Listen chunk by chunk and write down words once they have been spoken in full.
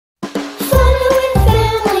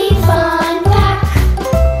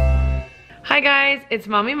guys, it's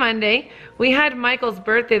Mommy Monday. We had Michael's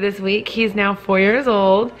birthday this week. He's now 4 years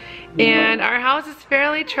old and our house is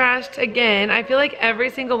fairly trashed again. I feel like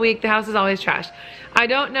every single week the house is always trashed. I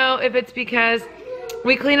don't know if it's because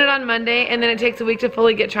we clean it on Monday and then it takes a week to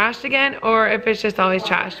fully get trashed again, or if it's just always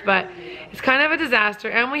trashed, but it's kind of a disaster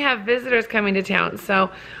and we have visitors coming to town, so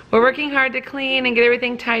we're working hard to clean and get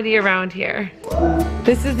everything tidy around here.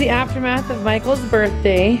 This is the aftermath of Michael's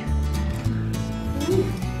birthday.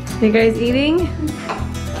 You guys eating?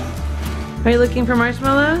 Are you looking for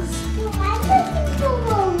marshmallows? I'm looking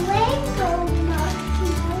for a rainbow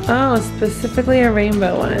marshmallow. Oh, specifically a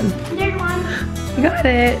rainbow one. There's one. You got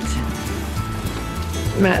it.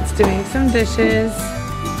 Matt's doing some dishes.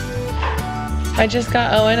 I just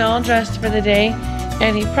got Owen all dressed for the day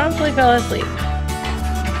and he promptly fell asleep.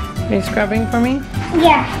 Are you scrubbing for me?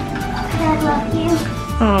 Yeah. I love you.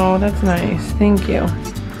 Oh, that's nice. Thank you.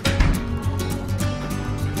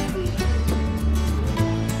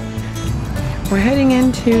 We're heading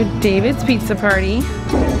into David's pizza party.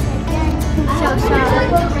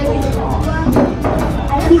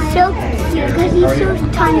 He's so cute because he's so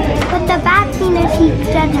tiny. But the bad thing is he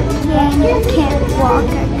can't walk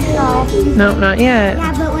or crawl. No, not yet.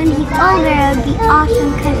 Yeah, but when he's older, it would be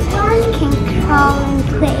awesome because he can crawl and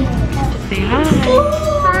play. Say hi.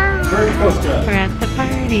 Hi. We're at the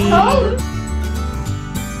party.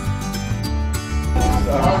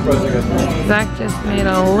 Zach just made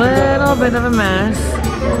a little bit of a mess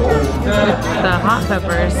with the hot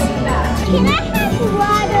peppers. Can I have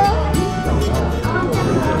water?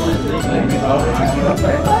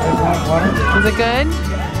 Is it good?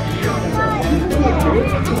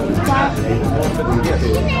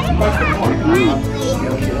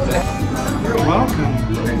 You're welcome.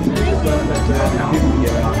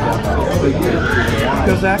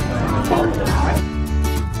 Go, Zach.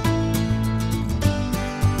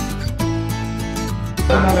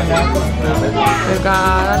 We've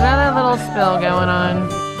got another little spill going on.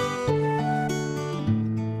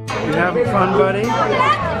 You having fun, buddy?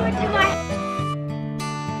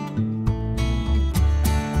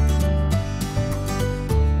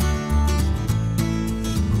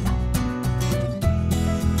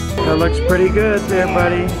 That looks pretty good there,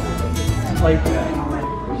 buddy.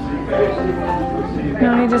 No,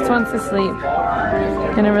 he just wants to sleep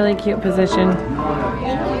in a really cute position.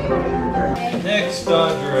 Next,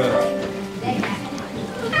 Audra.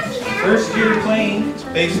 First year playing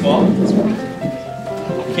baseball.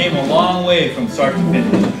 Came a long way from start to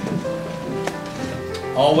finish.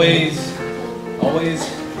 Always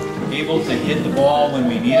able to hit the ball when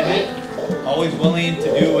we needed it. Always willing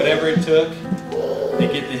to do whatever it took to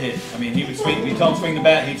get the hit. I mean, he would swing. We told him swing the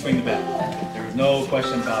bat, he'd swing the bat. There was no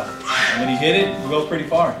question about it. And when he hit it, we go pretty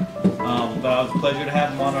far. But it was a pleasure to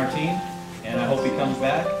have him on our team, and I hope he comes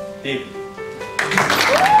back. David.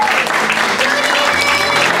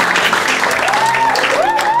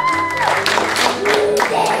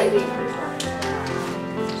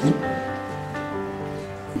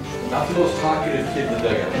 Not the most talkative kid in the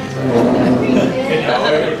dugout.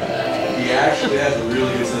 However, he actually has a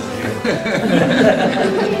really good sense of humor.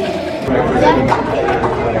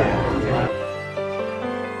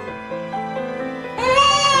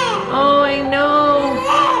 Oh, I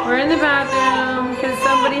know. We're in the bathroom because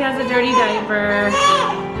somebody has a dirty diaper.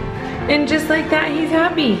 And just like that, he's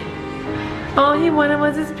happy. All he wanted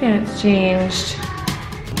was his pants changed.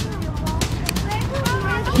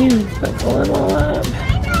 Cute, but pull it all up.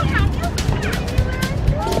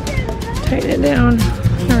 Tighten it down.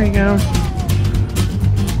 There we go.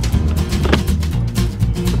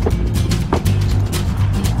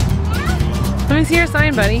 Let me see your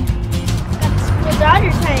sign, buddy. That's the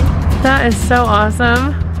daughter sign. That is so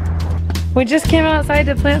awesome. We just came outside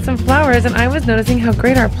to plant some flowers and I was noticing how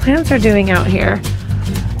great our plants are doing out here.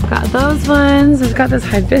 Got those ones. We've got this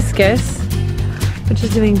hibiscus, which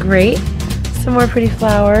is doing great. Some more pretty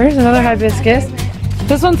flowers. Another hibiscus.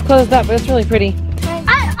 This one's closed up, but it's really pretty.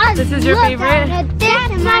 This is your favorite?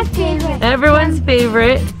 That's my favorite. Everyone's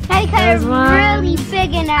favorite. Because it's really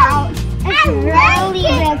big and out. It's really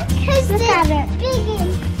big. Look at it.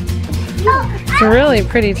 It's really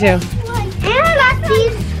pretty too. And I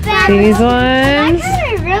got These ones.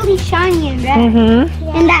 They're really shiny and red.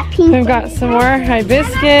 And that pink. We've got some more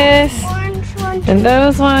hibiscus. And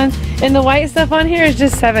those ones. And the white stuff on here is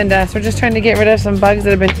just 7 dust. We're just trying to get rid of some bugs that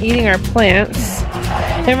have been eating our plants.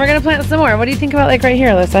 And we're gonna plant some more. What do you think about like right here,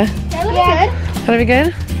 Alyssa? That looks good. That'll be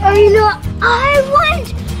good? Oh, you know,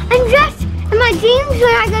 I'm just in my dreams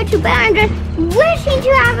when I go to bed, I'm just wishing to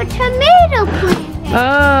have a tomato plant.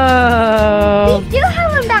 Oh. We do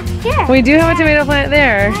have one back here. We do have a tomato plant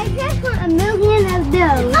there. I just want a million of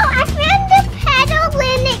those. Oh, I found the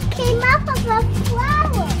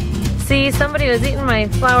See, somebody was eating my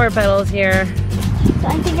flower petals here. So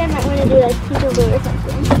I think I might want to do like peekaboo or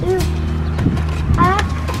something.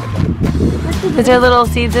 Is there little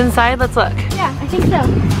seeds inside? Let's look. Yeah, I think so.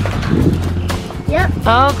 Yep.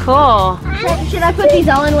 Oh, cool. Should I put these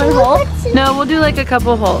all in one hole? No, we'll do like a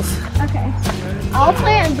couple holes. Okay. I'll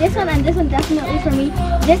plant this one and this one definitely for me.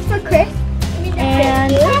 This for Chris.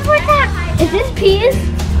 And is this peas?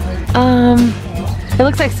 It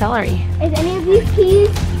looks like celery. Is any of these peas?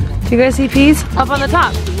 Do you guys see peas? Up on the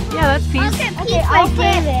top. Yeah, that's peas. Okay, I'll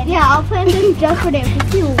plant it. Yeah, I'll plant this just for David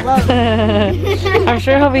because he loves it. I'm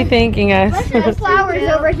sure he'll be thanking us. Let's do the flowers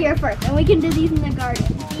over here first, and we can do these in the garden.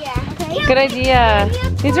 Yeah. Okay. Good idea.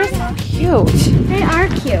 These are so cute. They are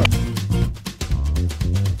cute.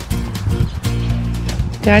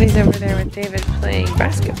 Daddy's over there with David playing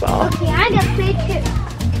basketball. Okay, I got three too.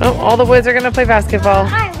 Oh, all the boys are gonna play basketball.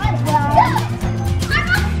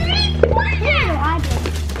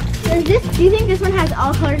 Do you think this one has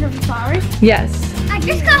all colors of the flowers? Yes. I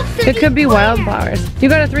just got It could be wildflowers. You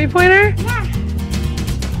got a 3-pointer? Yeah.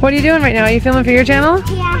 What are you doing right now? Are you filming for your channel?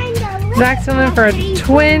 Yeah. Zach's filming for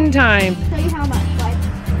twin time. Show you how much. Like,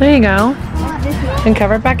 There you go. this one. And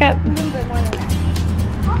cover it back up. A little bit more than that.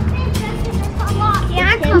 Yeah,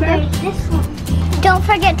 I covered this one. Don't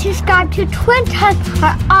forget to subscribe to Twin Time,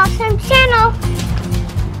 our awesome channel.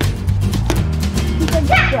 Good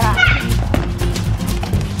job.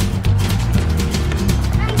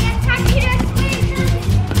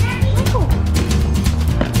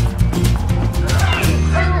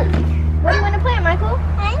 What do you want to plant, Michael?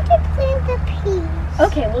 I want to plant the peas.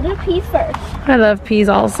 Okay, we'll do peas first. I love peas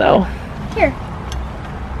also. Here.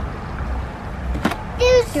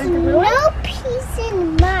 There's no peas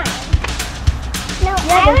in mine. No,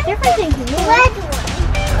 yeah, there's different things in yours. Red one.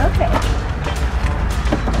 Okay.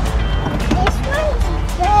 This one's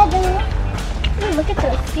red one. Ooh, look at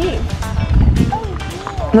those seeds. Oh,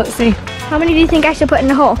 yeah. Let's see. How many do you think I should put in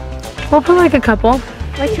the hole? We'll put like a couple.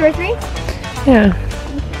 Like 2 or 3? Yeah.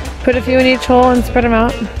 Put a few in each hole and spread them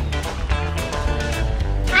out.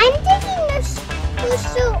 I'm thinking this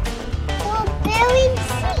will bury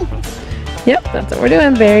seeds. Yep, that's what we're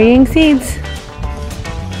doing. Burying seeds.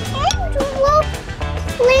 And we're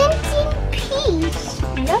planting peas.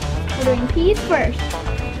 Yep, we're doing peas first.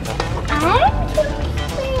 I'm going to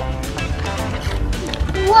plant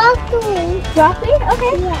broccoli. Broccoli?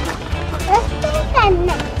 Okay. Yeah. Let's plant that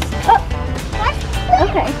next. Oh. Let's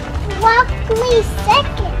plant broccoli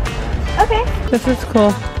second. Okay. This is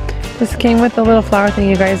cool. This came with the little flower thing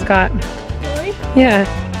you guys got. Really? Yeah.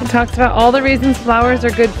 It talks about all the reasons flowers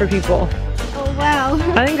are good for people. Oh, wow.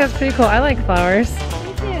 I think that's pretty cool. I like flowers.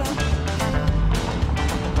 Me too.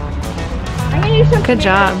 I'm going to do some Good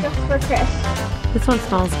job. tomatoes just for Chris. This one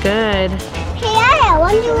smells good. Hey, Aya,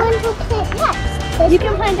 what do you want to plant next? You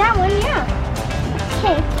can plant that one, yeah.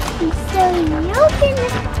 Okay, so you can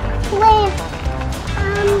plant,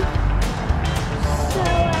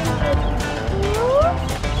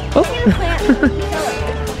 Oh.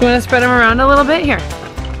 You want to spread them around a little bit? Here.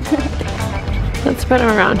 Let's spread them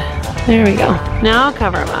around. There we go. Now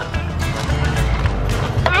cover them up.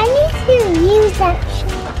 I need to use that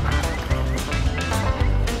sheet.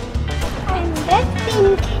 I'm just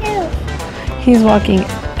being careful. He's walking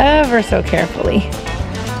ever so carefully.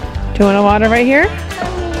 Do you want to water right here?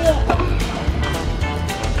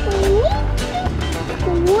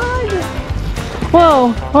 Water.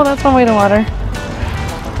 Whoa. Oh, that's one way to water.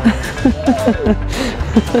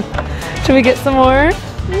 Should we get some more?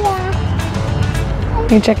 Yeah.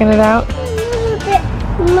 You checking it out? A little bit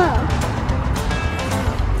more.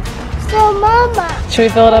 So, Mama. Should we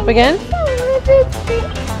fill it up again? A little bit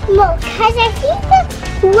more. Because I think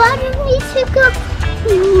the water needs to go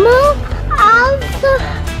more out the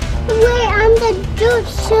way on the dirt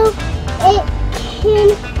so it can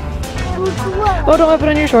grow. Oh, don't wipe it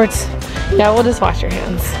on your shorts. Yeah, we'll just wash your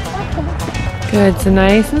hands. Good, so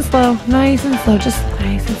nice and slow, just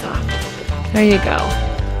nice and soft. There you go.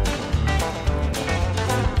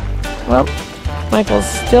 Well, Michael's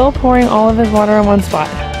still pouring all of his water in one spot.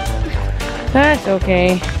 That's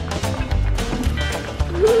okay.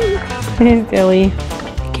 He's silly.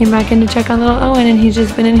 Came back in to check on little Owen and he's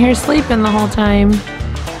just been in here sleeping the whole time.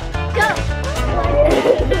 Go!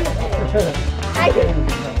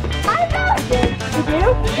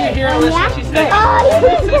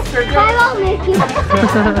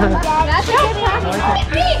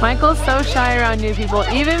 Michael's so shy around new people,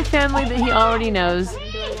 even family that he already knows.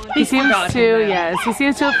 He seems to, yes, he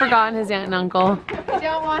seems to have forgotten his aunt and uncle. I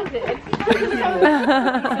don't want it.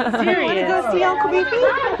 Serious. Go see Uncle Beefy?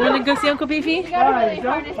 You want to go see Uncle Beefy? No?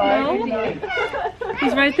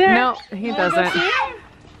 He's right there. No, he doesn't.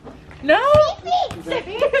 No.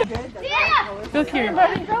 Yeah. Go here.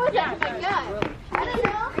 I don't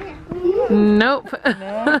know. Nope.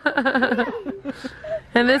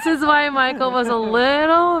 And this is why Michael was a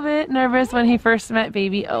little bit nervous when he first met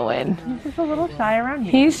baby Owen. He's just a little shy around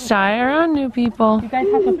you. He's shy around new people. You guys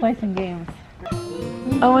have to play some games.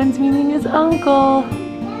 Owen's meeting his uncle. I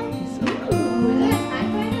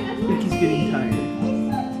think he's getting tired.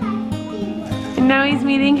 And now he's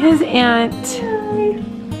meeting his aunt.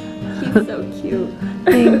 He's so cute.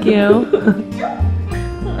 Thank you.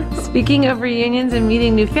 Speaking of reunions and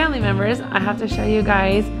meeting new family members, I have to show you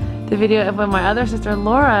guys the video of when my other sister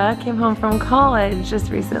Laura came home from college just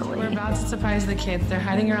recently. We're about to surprise the kids. They're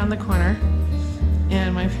hiding around the corner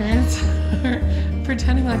and my parents are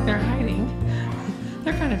pretending like they're hiding.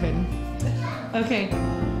 They're kind of hidden. Okay,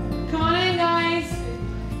 come on in guys.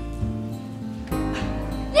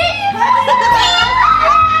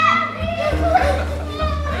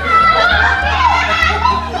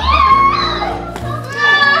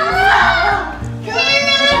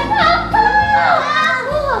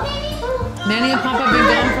 Nanny and Papa have been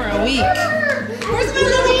gone for a week. Where's my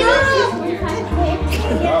little girl?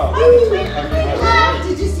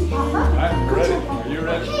 Did you see Papa? I'm ready. Are you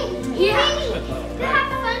ready? Yeah. Have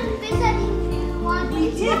fun visiting if you want. We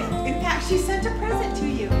did. In fact, she sent a present to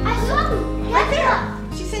you. I saw him. Right there.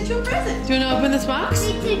 She sent you a present. Do you want to open this box?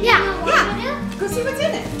 Yeah. Go see what's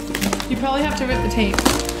in it. You probably have to rip the tape.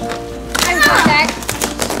 I got that.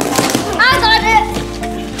 I got it.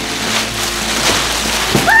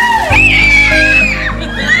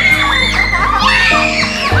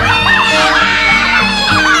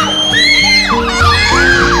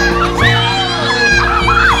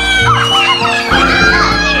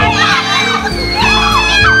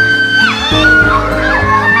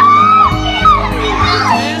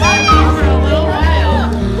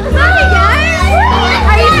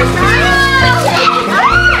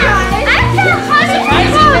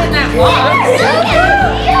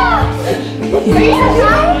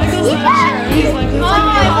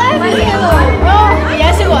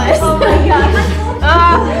 Yes, it was. Oh my gosh.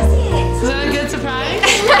 Is that a good surprise?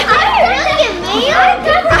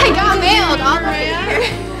 I got mailed.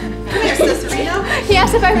 Come here, Cicerino. He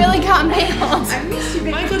asked if I really got mailed. I missed you,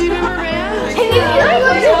 baby. Michael, do you remember Rhea?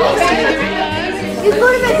 You go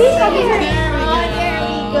to my baseball game.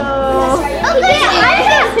 Okay,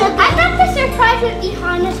 I thought the surprise would be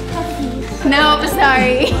Hannah's puppies. No,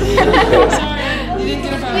 sorry. Sorry, you didn't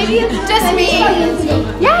get a prize. Just me.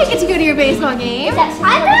 Yeah, I get to go to your baseball game. Awesome.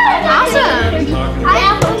 I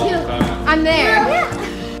have one too. I'm there.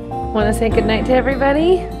 Want to say goodnight to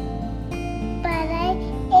everybody? But I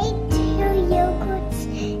ate 2 yogurts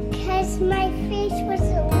because my face was a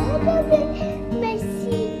little bit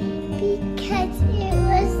messy because it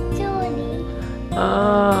was dirty.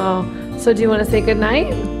 Oh, so do you want to say goodnight?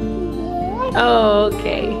 Yeah. Oh,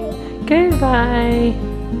 okay. Goodbye.